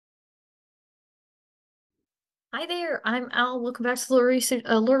Hi there, I'm Al. Welcome back to the Lore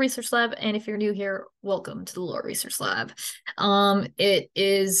Research Lab. And if you're new here, welcome to the Lore Research Lab. It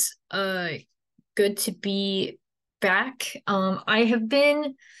is good to be back. I have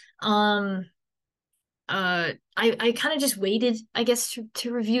been I kind of just waited, I guess,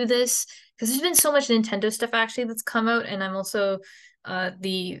 to review this because there's been so much Nintendo stuff actually that's come out, and I'm also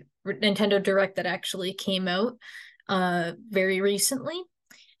the Nintendo Direct that actually came out very recently.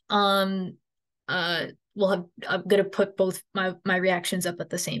 Um, uh, I'm gonna put both my reactions up at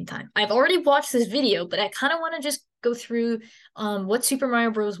the same time. I've already watched this video, but I kind of want to just go through what Super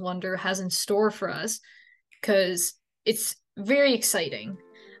Mario Bros. Wonder has in store for us because it's very exciting.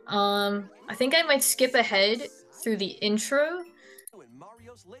 I think I might skip ahead through the intro. In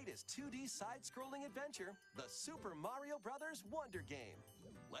Mario's latest 2D side-scrolling adventure, the Super Mario Bros. Wonder Game.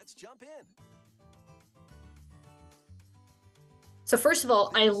 Let's jump in. So first of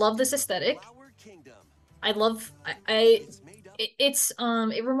all, I love this aesthetic. Flower Kingdom. I love I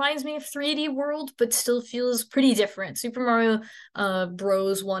it reminds me of 3D World, but still feels pretty different. Super Mario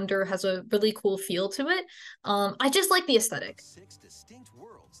Bros. Wonder has a really cool feel to it. I just like the aesthetic. Six distinct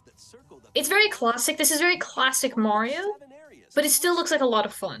worlds that circle the It's very classic. This is very classic Mario, but it still looks like a lot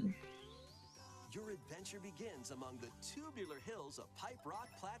of fun. Your adventure begins among the tubular hills of Pipe Rock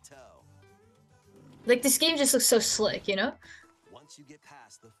Plateau. Like this game just looks so slick, you know? Once you get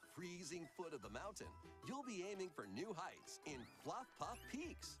past the freezing foot of the mountain, you'll be aiming for new heights in Fluff Puff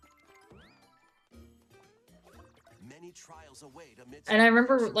Peaks. Many trials await amidst And I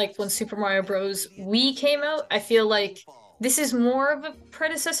remember like when Super Mario Bros. Wii came out, I feel like this is more of a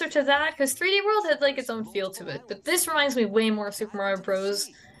predecessor to that because 3D World had like its own feel to it. But this reminds me way more of Super Mario Bros.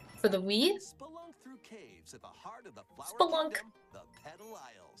 For the Wii. Spelunk through caves at the heart of the Flower Spelunk. Kingdom, the Petal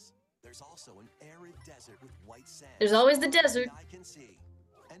Isles. There's also an arid desert with white sand. There's always the desert. I can see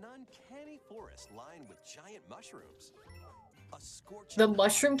an uncanny forest lined with giant mushrooms. A scorching The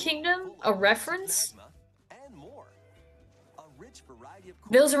Mushroom Kingdom? A reference? magma, and more. A rich variety of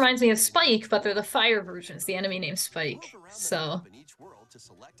Those reminds me of Spike, but they're the fire versions, the enemy named Spike. So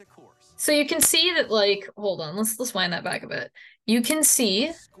you can see that like hold on, let's wind that back a bit. You can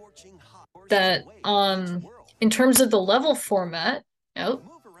see that in terms of the level format, oh,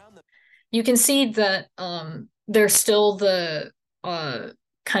 you can see that there's still the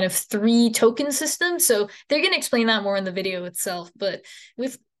kind of three token system. So they're gonna explain that more in the video itself. But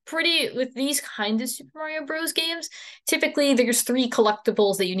with these kind of Super Mario Bros. Games, typically there's three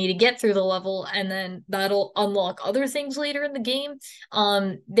collectibles that you need to get through the level, and then that'll unlock other things later in the game.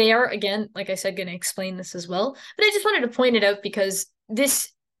 They are, again, like I said, going to explain this as well. But I just wanted to point it out because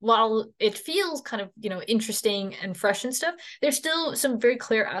this, while it feels kind of, interesting and fresh and stuff, there's still some very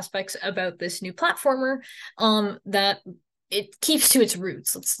clear aspects about this new platformer that it keeps to its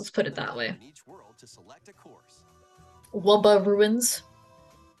roots. Let's put it that way. Wubba Ruins,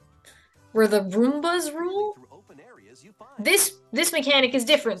 where the Roombas rule. This mechanic is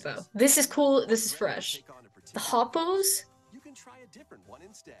different though. This is cool. This is fresh. The Hoppos. You can try a different one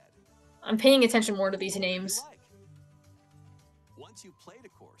instead. I'm paying attention more to these names. Once you've played a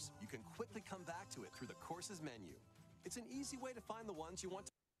course, you can quickly come back to it through the courses menu. It's an easy way to find the ones you want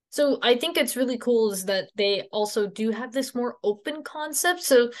to. So I think it's really cool is that they also do have this more open concept.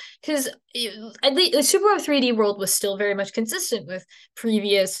 So because at least Super Mario 3D World was still very much consistent with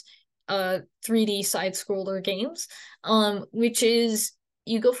previous 3D side scroller games, which is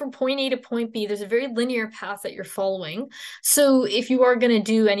you go from point A to point B. There's a very linear path that you're following. So if you are going to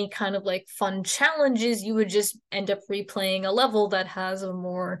do any kind of like fun challenges, you would just end up replaying a level that has a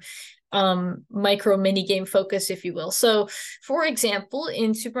more micro mini game focus, if you will. So for example,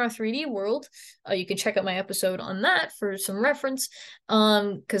 in Super Mario 3D World, you can check out my episode on that for some reference,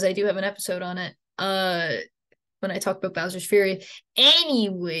 because I do have an episode on it when I talk about Bowser's Fury.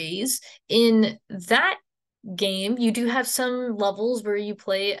 Anyways, in that game, you do have some levels where you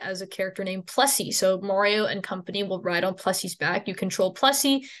play as a character named Plessie. So Mario and company will ride on Plessie's back. You control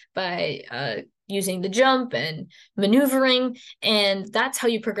Plessie by using the jump and maneuvering, and that's how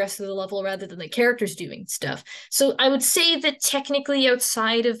you progress through the level rather than the characters doing stuff. So I would say that technically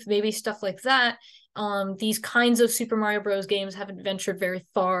outside of maybe stuff like that, these kinds of Super Mario Bros. Games haven't ventured very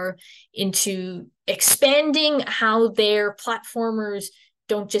far into expanding how their platformers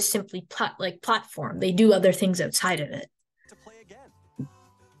don't just simply platform. They do other things outside of it.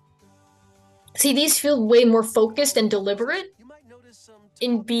 See, these feel way more focused and deliberate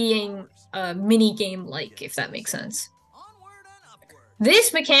in being mini game like, if that makes sense.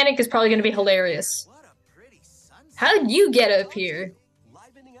 This mechanic is probably going to be hilarious. How'd you get up here?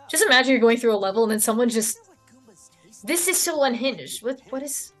 Just imagine you're going through a level and then someone just This is so unhinged.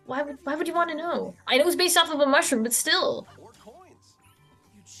 Why would you want to know? I know it's based off of a mushroom, but still. Or coins.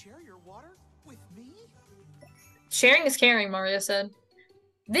 You'd share your water with me? Sharing is caring, Mario said.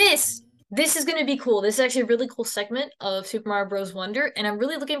 This is gonna be cool. This is actually a really cool segment of Super Mario Bros. Wonder, and I'm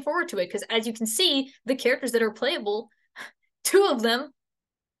really looking forward to it because as you can see, the characters that are playable, two of them,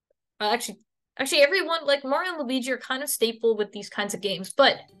 actually everyone like Mario and Luigi are kind of staple with these kinds of games,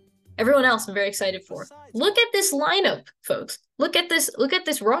 but everyone else I'm very excited for. Look at this lineup, folks. Look at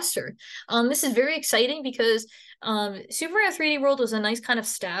this roster. This is very exciting because Super Mario 3D World was a nice kind of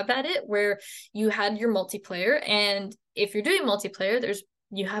stab at it where you had your multiplayer, and if you're doing multiplayer,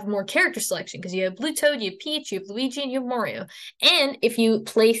 you have more character selection because you have Blue Toad, you have Peach, you have Luigi, and you have Mario. And if you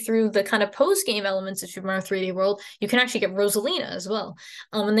play through the kind of post-game elements of Super Mario 3D World, you can actually get Rosalina as well.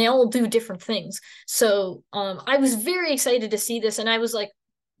 And they all do different things. So I was very excited to see this, and I was like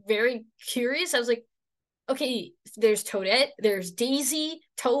very curious. I was like, okay, there's Toadette, there's Daisy,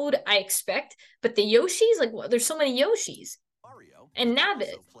 Toad, I expect, but the Yoshis, like, what? There's so many Yoshis. Mario. And Nabbit.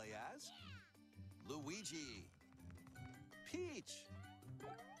 Also play as Luigi, Peach,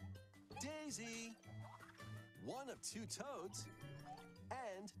 Daisy, one of two Toads,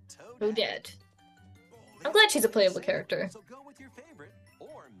 and Toadette. I'm glad she's a playable character. So go with your favorite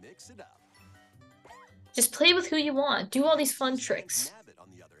or mix it up. Just play with who you want. Do all these fun tricks. Nabbit, on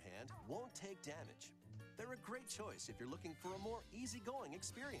the other hand, won't take damage. They're a great choice if you're looking for a more easygoing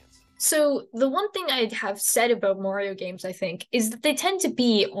experience. So the one thing I have said about Mario games, I think, is that they tend to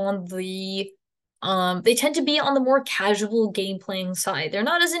be on the more casual game playing side. They're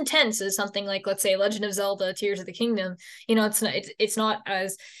not as intense as something like, let's say, Legend of Zelda: Tears of the Kingdom. You know, it's not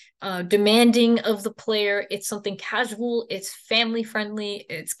as demanding of the player. It's something casual, it's family friendly,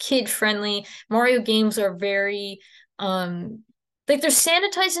 it's kid friendly. Mario games are very like they're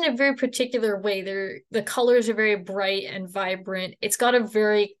sanitized in a very particular way. The colors are very bright and vibrant. It's got a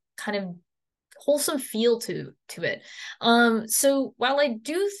very kind of wholesome feel to it. So while I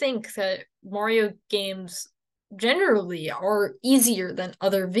do think that Mario games generally are easier than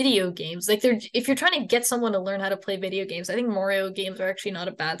other video games, like if you're trying to get someone to learn how to play video games, I think Mario games are actually not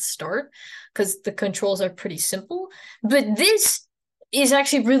a bad start because the controls are pretty simple. But this is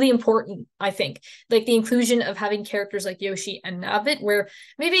actually really important, I think. Like the inclusion of having characters like Yoshi and Nabbit, where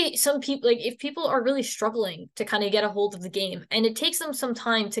maybe some people, like if people are really struggling to kind of get a hold of the game and it takes them some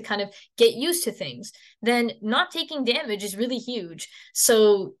time to kind of get used to things, then not taking damage is really huge.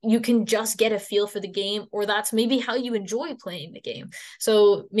 So you can just get a feel for the game, or that's maybe how you enjoy playing the game.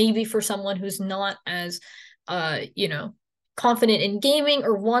 So maybe for someone who's not as, confident in gaming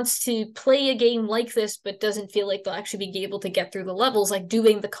or wants to play a game like this but doesn't feel like they'll actually be able to get through the levels, like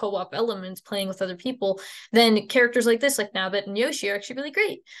doing the co-op elements, playing with other people, then characters like this, like Nabbit and Yoshi, are actually really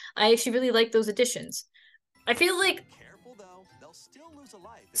great. I actually really like those additions. I feel like Careful though, they'll still lose a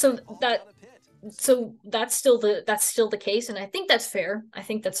life so that's still the case, and I think that's fair.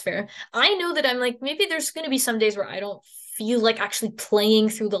 I know that I'm like, maybe there's going to be some days where I don't feel like actually playing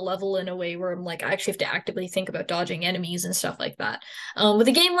through the level in a way where I'm like, I actually have to actively think about dodging enemies and stuff like that. With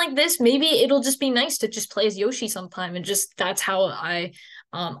a game like this, maybe it'll just be nice to just play as Yoshi sometime, and just that's how I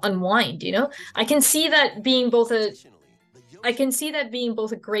unwind, you know? I can see that being both a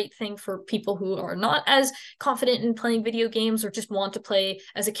great thing for people who are not as confident in playing video games or just want to play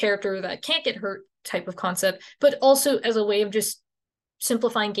as a character that can't get hurt type of concept, but also as a way of just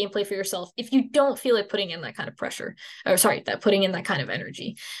simplifying gameplay for yourself if you don't feel like putting in that kind of pressure, or sorry, that putting in that kind of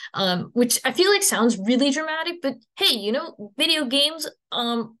energy, which I feel like sounds really dramatic, but hey, you know, video games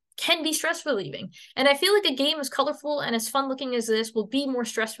can be stress relieving, and I feel like a game as colorful and as fun looking as this will be more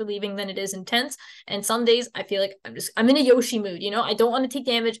stress relieving than it is intense. And some days I feel like I'm in a Yoshi mood, you know, I don't want to take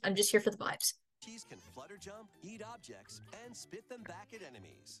damage, I'm just here for the vibes. Can flutter jump, eat objects, and spit them back at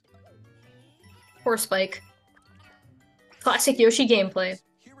enemies. Poor Spike. Classic Yoshi gameplay.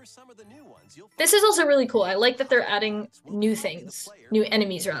 This is also really cool. I like that they're adding new things, new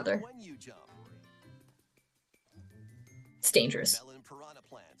enemies rather. It's dangerous.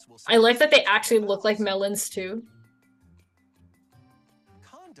 I like that they actually look like melons too.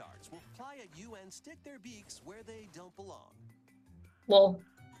 Condarts will fly at you and stick their beaks where they don't belong. Lol.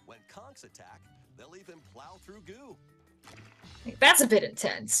 When conks attack, they'll even plow through goo. That's a bit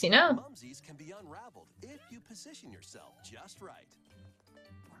intense, you know? Mumsies can be unraveled if you position yourself just right.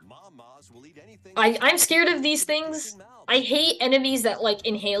 Mom-Mas will eat anything. I'm scared of these things. I hate enemies that like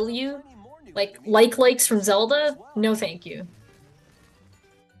inhale you. Likes from Zelda. No thank you.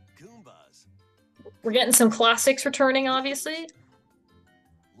 Goombas. We're getting some classics returning, obviously.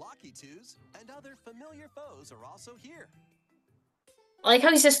 Lakitus and other familiar foes are also here. I like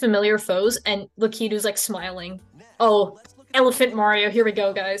how he says familiar foes, and Lakitu's like smiling. Next, Oh, let's look at Elephant Mario. Here we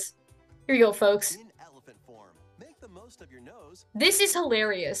go, guys. Here we go, folks. in elephant form. Make the most of your nose This is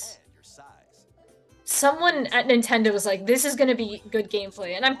hilarious. and your size. Someone at Nintendo was like, this is gonna be good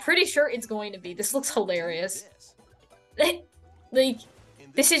gameplay, and I'm pretty sure it's going to be. This looks hilarious. This. Like,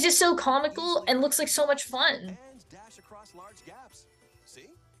 In this is just so comical and looks like so much fun. and dash across large gaps. See?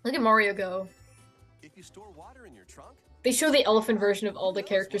 Look at Mario go. If you store water in your trunk, They show the elephant version of all the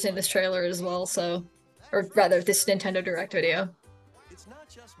characters in this trailer as well, so... Or rather, this Nintendo Direct video. it's not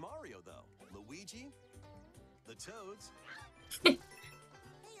just Mario though. Luigi, the Toads,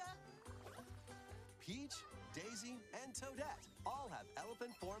 Peach, Daisy, and Toadette all have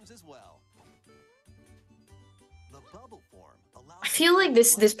elephant forms as well. The bubble form allows I feel like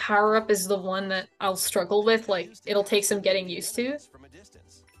this power-up is the one that I'll struggle with, like, it'll take some getting used to. from a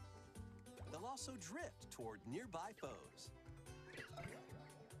distance. They'll also drift toward nearby foes.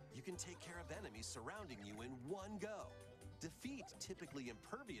 You can take care of enemies surrounding you in one go. Defeat typically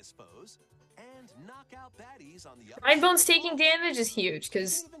impervious foes and knock out baddies on the other Bones side. taking damage is huge,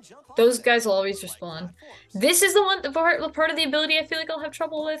 because Even jump off those things guys will always like respawn. platforms. This is the part of the ability I feel like I'll have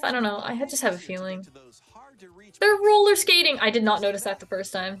trouble with. I don't know, I just have a feeling. To those hard-to-reach They're places. roller skating! I did not notice that the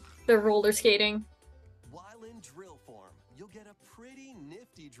first time. They're roller skating. While in drill form, you'll get a pretty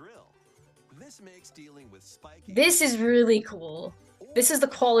nifty drill. This makes dealing with spiky This is really cool. This is the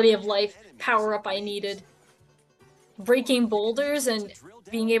quality of life power-up I needed. Breaking boulders and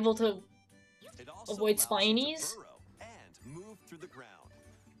being able to It also avoid allows you to spinies. burrow and move through the ground.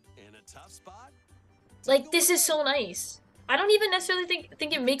 In a tough spot, Like, this is so nice. I don't even necessarily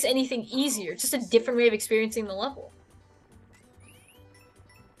think it makes anything easier. It's just a different way of experiencing the level.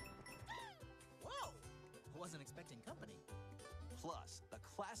 Whoa! Wasn't expecting company. plus the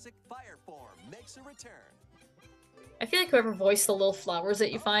classic fire form makes a return. I feel like whoever voiced the little flowers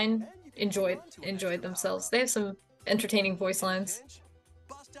that you find And you can enjoyed run to an enjoyed extra themselves. power-up. They have some entertaining voice In a lines. pinch,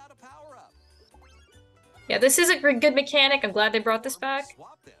 bust out a power-up. Yeah, this is a good mechanic. I'm glad they brought this Or back.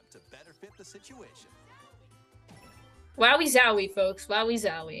 Swap them to better fit the situation. Wowie zowie, folks. Wowie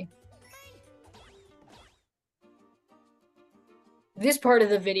zowie. This part of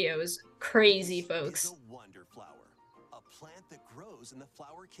the video is crazy, This folks. is a wonder flower, a plant that grows in the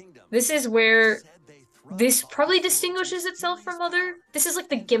flower kingdom. This is where Said they thrive this on probably the world's distinguishes itself from mysterious other. power. This is like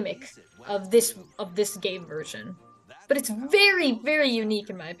the And gimmick release it when of it's this due. game version. That's But it's how very, those very are unique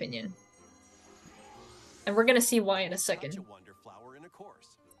in my opinion. And we're gonna see why in a Such second. a wonder flower in a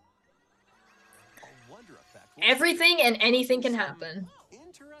course. A wonder effect will Everything and anything can some happen.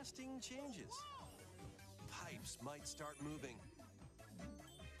 Interesting changes. Pipes might start moving. A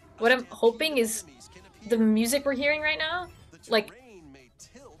What I'm stampede hoping of is enemies can the appear. music we're hearing right now, The like, terrain may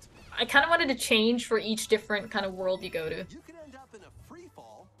tilt. I kind of wanted to change for each different kind of world you go to. You could end up in a free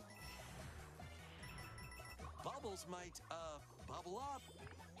fall. Bubbles might bubble up.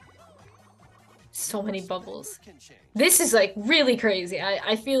 So many Your bubbles. speed can change. This is like really crazy.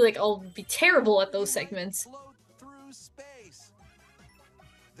 I feel like I'll be terrible at those You might segments. float through space.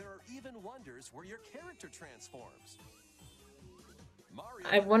 There are even wonders where your character transforms. Mario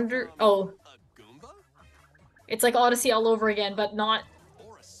I could wonder. become Oh, a Goomba it's like Odyssey all over again, but not.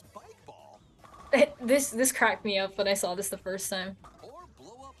 or a spike ball This cracked me up when I saw this the first time. or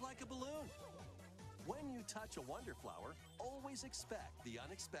blow up like a balloon. When you touch a wonder flower, always expect the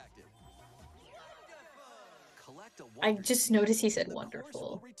unexpected. Collect a I wonder just seed noticed he said and the course wonderful.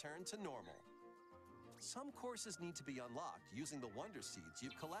 will return to normal. Some courses need to be unlocked using the wonder seeds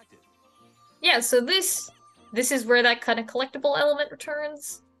you've collected. Yeah, so this is where that kind of collectible element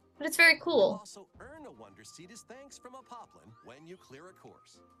returns. But it's very You'll cool. also earn a wonder seed as thanks from a poplin when you clear a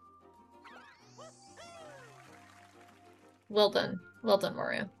course. Well done. Well done,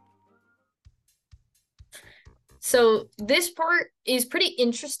 Mario. So this part is pretty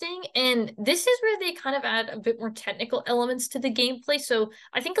interesting, and this is where they kind of add a bit more technical elements to the gameplay. So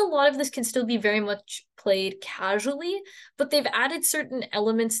I think a lot of this can still be very much played casually, but they've added certain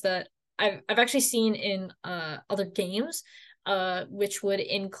elements that I've actually seen in other games, which would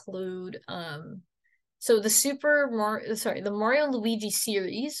include so the Mario and Luigi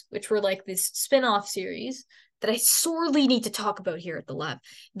series, which were like this spin-off series that I sorely need to talk about here at the lab.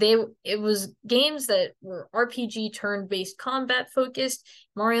 It was games that were RPG turn-based combat focused.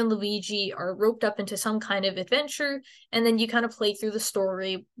 Mario and Luigi are roped up into some kind of adventure, and then you kind of play through the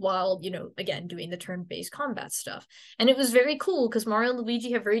story while, again, doing the turn-based combat stuff. And it was very cool because Mario and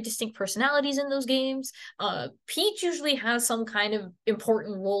Luigi have very distinct personalities in those games. Peach usually has some kind of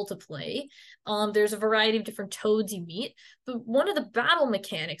important role to play. There's a variety of different toads you meet, but one of the battle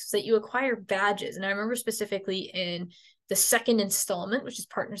mechanics is that you acquire badges. And I remember specifically in the second installment, which is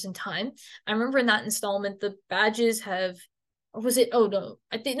Partners in Time. I remember in that installment, the badges have, or was it? Oh no,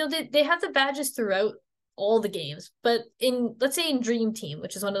 I think no, they have the badges throughout all the games, but in, let's say in Dream Team,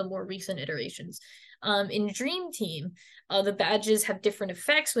 which is one of the more recent iterations, in Dream Team, the badges have different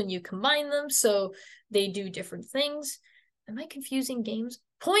effects when you combine them, so they do different things. Am I confusing games?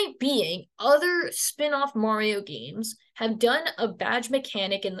 Point being, other spin-off Mario games have done a badge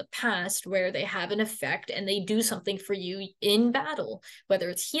mechanic in the past where they have an effect and they do something for you in battle, whether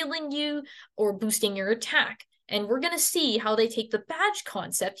it's healing you or boosting your attack. And we're going to see how they take the badge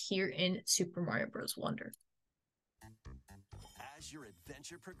concept here in Super Mario Bros. Wonder. As your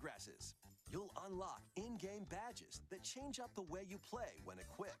adventure progresses, you'll unlock in-game badges that change up the way you play when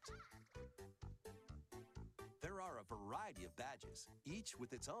equipped. There are a variety of badges, each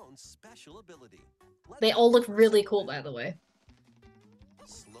with its own special ability. They all look really cool, by the way.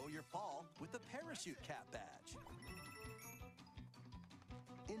 Slow your fall with the parachute cap badge.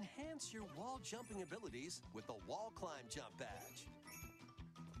 Enhance your wall jumping abilities with the wall climb jump badge.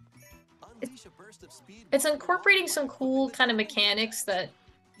 Unleash a burst of speed. It's incorporating some cool kind of mechanics that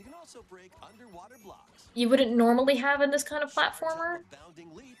you can also break underwater blocks you wouldn't normally have in this kind of platformer.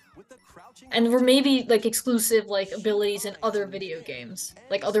 And were maybe like exclusive like abilities in other video games,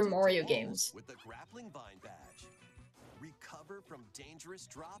 like other Mario games. With the grappling vine badge. Recover from dangerous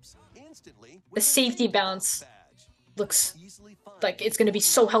drops instantly. The safety bounce looks like it's going to be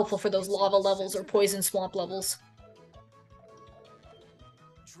so helpful for those lava levels or poison swamp levels.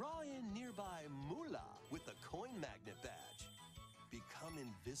 Draw in nearby moolah with the coin magnet badge. Become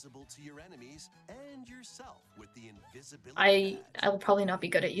invisible to your enemies and yourself with the invisibility badge. I will probably not be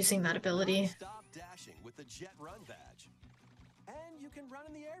good at using that ability. Stop dashing with the jet run badge. And you can run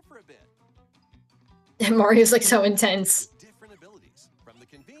in the air for a bit. And Mario's like so intense. Different abilities, from the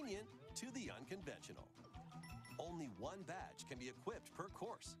convenient to the unconventional. Only one badge can be equipped per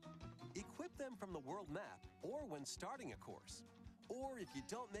course. Equip them from the world map or when starting a course. Or if you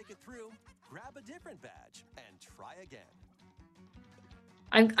don't make it through, grab a different badge and try again.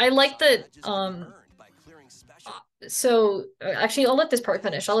 I like that, so actually I'll let this part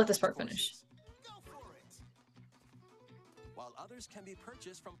finish. While others can be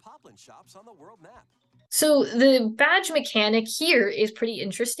purchased from Poplin shops on the world map. So the badge mechanic here is pretty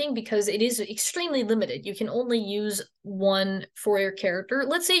interesting because it is extremely limited. You can only use one for your character.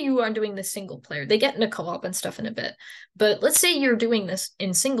 Let's say you are doing this single player. They get into co-op and stuff in a bit. But let's say you're doing this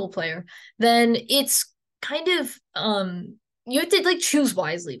in single player, then it's kind of you have to like choose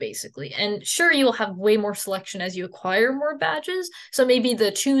wisely basically. And sure, you'll have way more selection as you acquire more badges. So maybe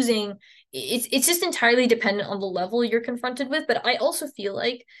the choosing it's just entirely dependent on the level you're confronted with. But I also feel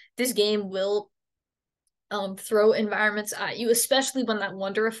like this game will throw environments at you, especially when that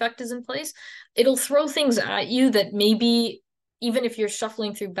wonder effect is in place. It'll throw things at you that maybe even if you're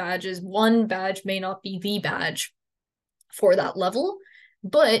shuffling through badges, one badge may not be the badge for that level,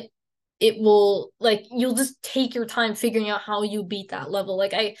 but it will, like, you'll just take your time figuring out how you beat that level.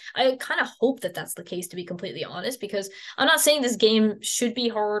 Like, I kind of hope that that's the case, to be completely honest, because I'm not saying this game should be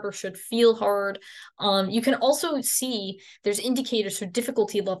hard or should feel hard. You can also see there's indicators for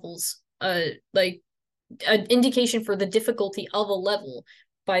difficulty levels, like an indication for the difficulty of a level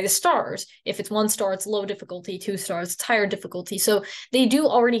by the stars. If it's 1 star, it's low difficulty, 2 stars, it's higher difficulty. So they do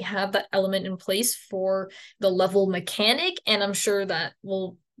already have that element in place for the level mechanic, and I'm sure that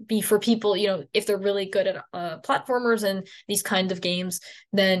will be for people, you know, if they're really good at platformers and these kinds of games,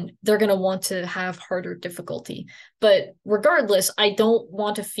 then they're going to want to have harder difficulty. But regardless, I don't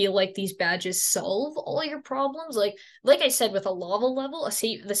want to feel like these badges solve all your problems. Like I said, with a lava level,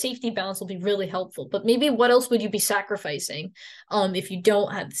 the safety bounce will be really helpful. But maybe what else would you be sacrificing if you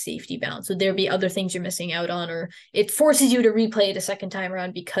don't have the safety bounce? Would there be other things you're missing out on, or it forces you to replay it a second time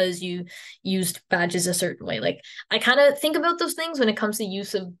around because you used badges a certain way? Like, I kind of think about those things when it comes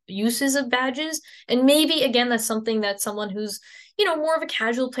to uses of badges. And maybe again, that's something that someone who's, you know, more of a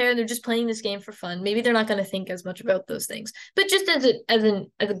casual player, they're just playing this game for fun, maybe they're not going to think as much about those things. But just as a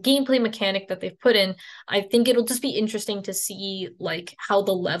gameplay mechanic that they've put in, I think it'll just be interesting to see like how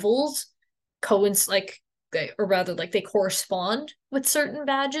the levels they correspond with certain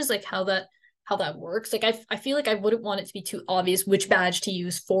badges, like how that works. Like I feel like I wouldn't want it to be too obvious which badge to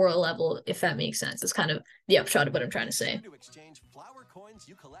use for a level, if that makes sense. It's kind of the upshot of what I'm trying to say. To exchange flower coins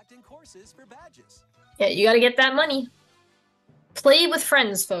you collect in courses for badges. Yeah, you got to get that money. Play with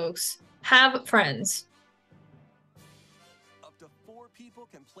friends, folks. Have friends. Up to 4 people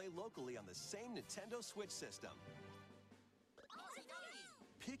can play locally on the same Nintendo Switch system.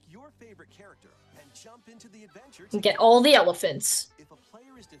 Pick your favorite character and jump into the adventure And get together. all the elephants. If a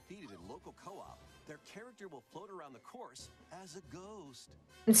player is defeated in local co-op, their character will float around the course as a ghost.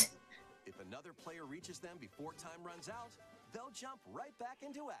 If another player reaches them before time runs out, they'll jump right back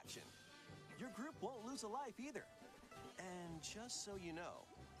into action. Your group won't lose a life either. And just so you know,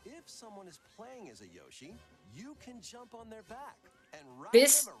 if someone is playing as a Yoshi, you can jump on their back and ride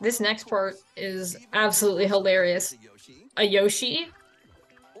This them this around the next part course, is even if absolutely you're playing hilarious. as a Yoshi, A Yoshi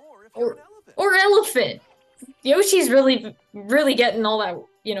or if you're an elephant. or elephant. Yoshi's really getting all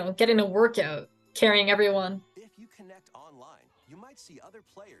that, getting a workout, carrying everyone. If you connect online, you might see other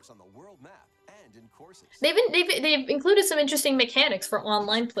players on the world map and in courses. They've included some interesting mechanics for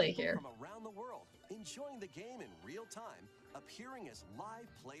online play here. From around the world, enjoying the game in real time, appearing as live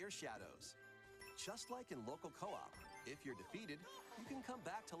player shadows. Just like in local co-op, if you're defeated, you can come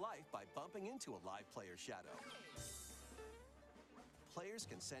back to life by bumping into a live player shadow. Players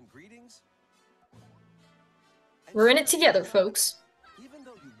can send greetings. And We're in it share together, their folks. Even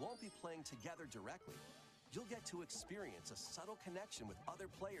though you won't be playing together directly, you'll get to experience a subtle connection with other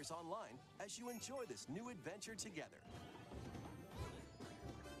players online as you enjoy this new adventure together.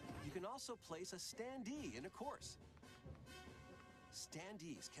 You can also place a standee in a course.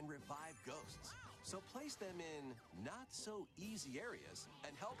 Standees can revive ghosts, so place them in not-so-easy areas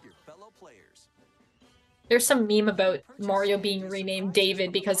and help your fellow players. There's some meme about Mario being renamed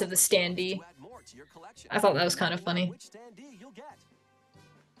David because of the standee. I thought that was kind of funny. Which standee you'll get.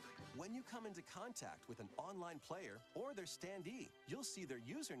 When you come into contact with an online player or their standee, you'll see their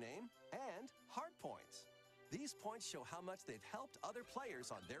username and heart points. These points show how much they've helped other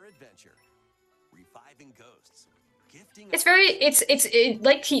players on their adventure. Reviving ghosts, gifting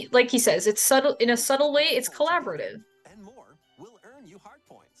like he says, it's subtle in a subtle way, it's collaborative. and more will earn you heart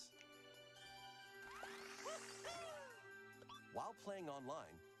points. While playing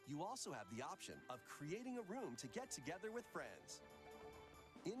online, you also have the option of creating a room to get together with friends.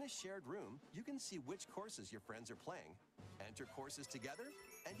 In a shared room, you can see which courses your friends are playing, enter courses together,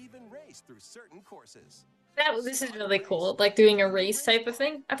 and even race through certain courses. This is really cool, like doing a race type of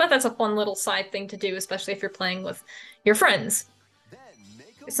thing. I thought that's a fun little side thing to do, especially if you're playing with your friends. Then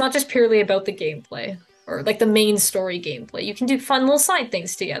make a It's not just purely about the gameplay, or like the main story gameplay. You can do fun little side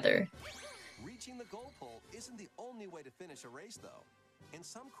things together. Reaching the goal pole isn't the only way to finish a race, though. In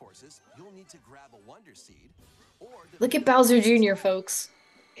some courses, you'll need to grab a Wonder Seed, or Look at Bowser Jr., folks.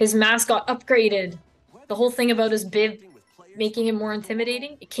 His mask got upgraded. The whole thing about his bib making him more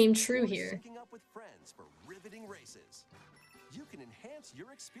intimidating, it came true here. Syncing up with friends for riveting races. You can enhance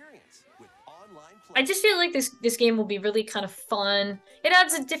your experience with online play. I just feel like this game will be really kind of fun. It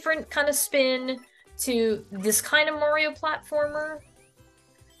adds a different kind of spin to this kind of Mario platformer.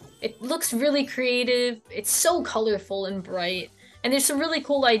 It looks really creative. It's so colorful and bright. And there's some really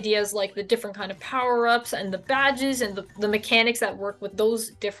cool ideas like the different kind of power-ups and the badges and the mechanics that work with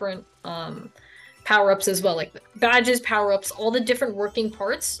those different power-ups as well. Like the badges, power-ups, all the different working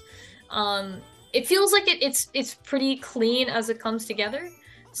parts. It feels like it's pretty clean as it comes together.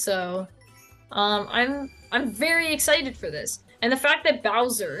 So I'm very excited for this. And the fact that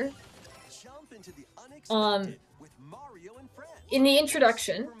Bowser Jump into the unexpected with Mario and friends. in the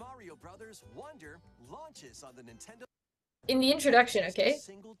introduction, Super Mario Brothers Wonder launches on the Nintendo. okay?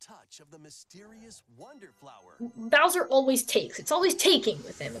 Single touch of the mysterious Wonder Flower. Bowser always takes. It's always taking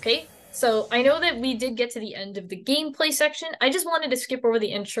with him, okay? So I know that we did get to the end of the gameplay section. I just wanted to skip over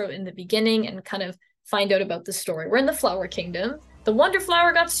the intro in the beginning and kind of find out about the story. We're in the Flower Kingdom. The Wonder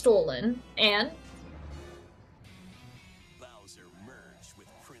Flower got stolen, and Bowser merged with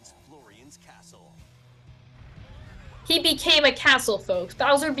Prince Florian's castle. he became a castle, folks.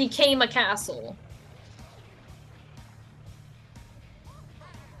 Bowser became a castle.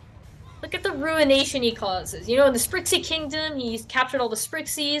 Look at the ruination he causes. You know, in the Sprixie Kingdom, he's captured all the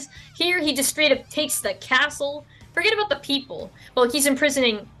Sprixies. Here, he just straight up takes the castle. Forget about the people. Well, he's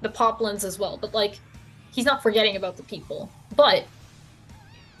imprisoning the Poplins as well, but, like, he's not forgetting about the people. But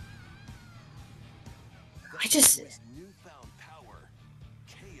I just... With newfound power,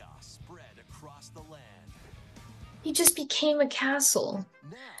 chaos spread across the land. he just became a castle.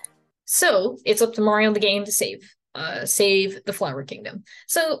 Now, So, it's up to Mario in the game to save the Flower Kingdom.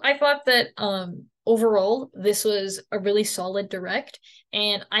 So I thought that overall this was a really solid direct,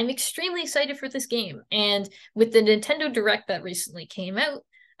 and I'm extremely excited for this game. And with the Nintendo Direct that recently came out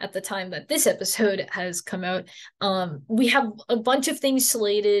at the time that this episode has come out, we have a bunch of things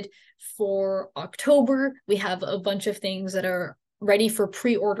slated for October. We have a bunch of things that are ready for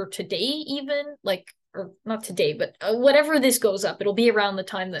pre-order today, even, like, or not today, but whatever this goes up, it'll be around the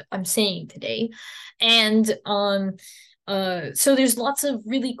time that I'm saying today. And So there's lots of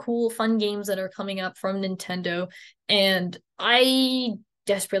really cool, fun games that are coming up from Nintendo, and I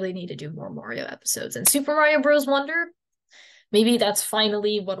desperately need to do more Mario episodes. And Super Mario Bros. Wonder, maybe that's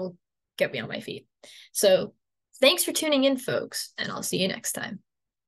finally what'll get me on my feet. So thanks for tuning in, folks, and I'll see you next time.